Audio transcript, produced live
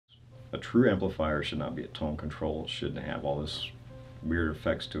A true amplifier should not be a tone control. It shouldn't have all this weird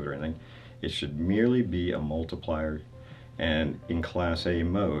effects to it or anything. It should merely be a multiplier, and in Class A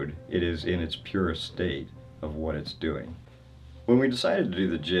mode, it is in its purest state of what it's doing. When we decided to do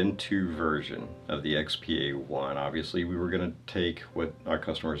the Gen 2 version of the XPA-1, obviously we were going to take what our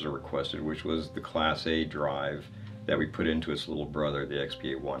customers have requested, which was the Class A drive that we put into its little brother, the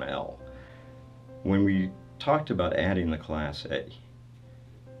XPA-1L. When we talked about adding the Class A,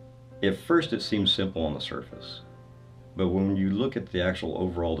 at first it seems simple on the surface, but when you look at the actual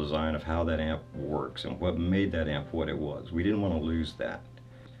overall design of how that amp works and what made that amp what it was, we didn't want to lose that.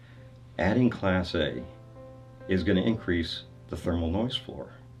 Adding Class A is going to increase the thermal noise floor.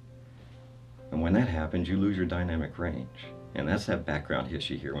 And when that happens, you lose your dynamic range. And that's that background hiss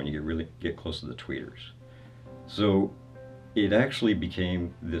you hear when you really get close to the tweeters. So it actually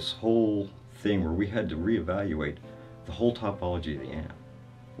became this whole thing where we had to reevaluate the whole topology of the amp.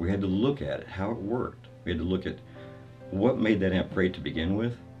 We had to look at it, how it worked. We had to look at what made that amp great to begin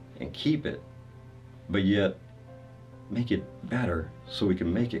with and keep it, but yet make it better so we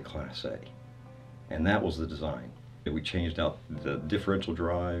can make it Class A. And that was the design. We changed out the differential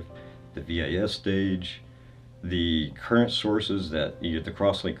drive, the VAS stage, the current sources, the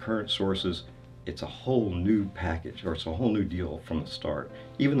crosslink current sources. It's a whole new package, or it's a whole new deal from the start.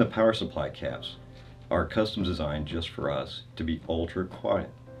 Even the power supply caps are custom designed just for us to be ultra quiet.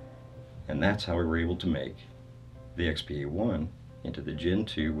 And that's how we were able to make the XPA-1 into the Gen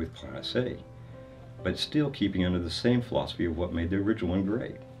 2 with Class A, but still keeping under the same philosophy of what made the original one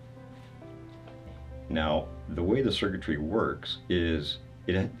great. Now, the way the circuitry works is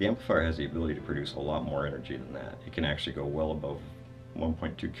the amplifier has the ability to produce a lot more energy than that. It can actually go well above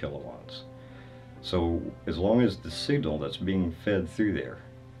 1.2 kilowatts. So as long as the signal that's being fed through there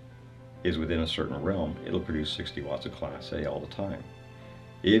is within a certain realm, it'll produce 60 watts of Class A all the time.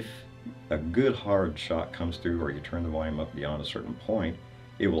 If a good hard shot comes through, or you turn the volume up beyond a certain point,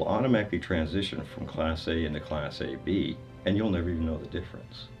 it will automatically transition from Class A into Class AB, and you'll never even know the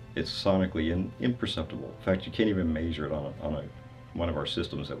difference. It's sonically imperceptible. In fact, you can't even measure it on one of our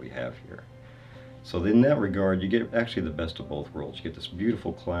systems that we have here. So in that regard, you get actually the best of both worlds. You get this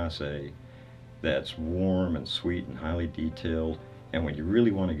beautiful Class A that's warm and sweet and highly detailed, and when you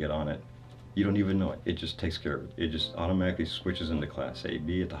really want to get on it, you don't even know it. It just takes care of it. It just automatically switches into Class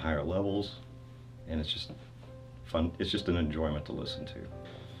AB at the higher levels, and it's just fun. It's just an enjoyment to listen to.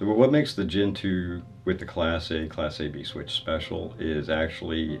 So what makes the Gen 2 with the Class A, Class AB switch special is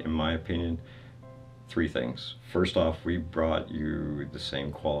actually, in my opinion, three things. First off, we brought you the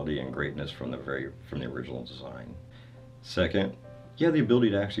same quality and greatness from the original design. Second, you have the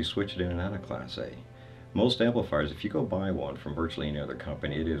ability to actually switch it in and out of Class A. Most amplifiers, if you go buy one from virtually any other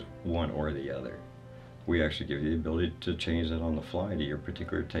company, it is one or the other. We actually give you the ability to change that on the fly to your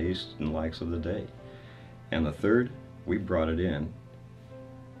particular taste and likes of the day. And the third, we brought it in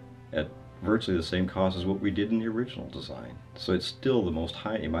at virtually the same cost as what we did in the original design. So it's still the most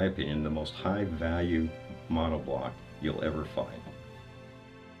high, in my opinion, the most high value monoblock you'll ever find.